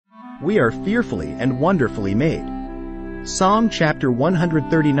We are fearfully and wonderfully made. Psalm chapter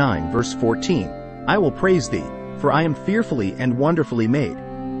 139 verse 14. I will praise thee, for I am fearfully and wonderfully made.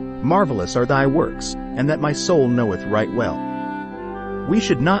 Marvelous are thy works, and that my soul knoweth right well. We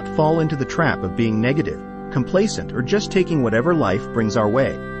should not fall into the trap of being negative, complacent, or just taking whatever life brings our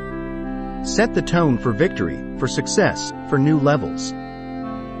way. Set the tone for victory, for success, for new levels.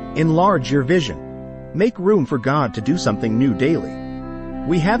 Enlarge your vision. Make room for God to do something new daily.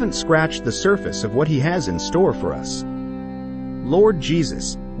 We haven't scratched the surface of what He has in store for us. Lord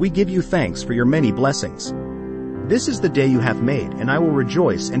Jesus, we give you thanks for your many blessings. This is the day you have made, and I will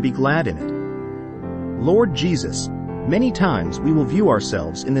rejoice and be glad in it. Lord Jesus, many times we will view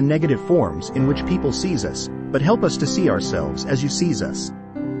ourselves in the negative forms in which people sees us, but help us to see ourselves as you sees us.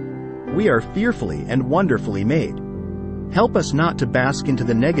 We are fearfully and wonderfully made. Help us not to bask into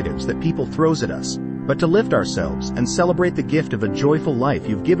the negatives that people throws at us, but to lift ourselves and celebrate the gift of a joyful life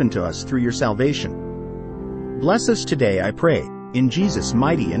you've given to us through your salvation. Bless us today, I pray, in Jesus'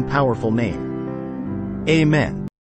 mighty and powerful name. Amen.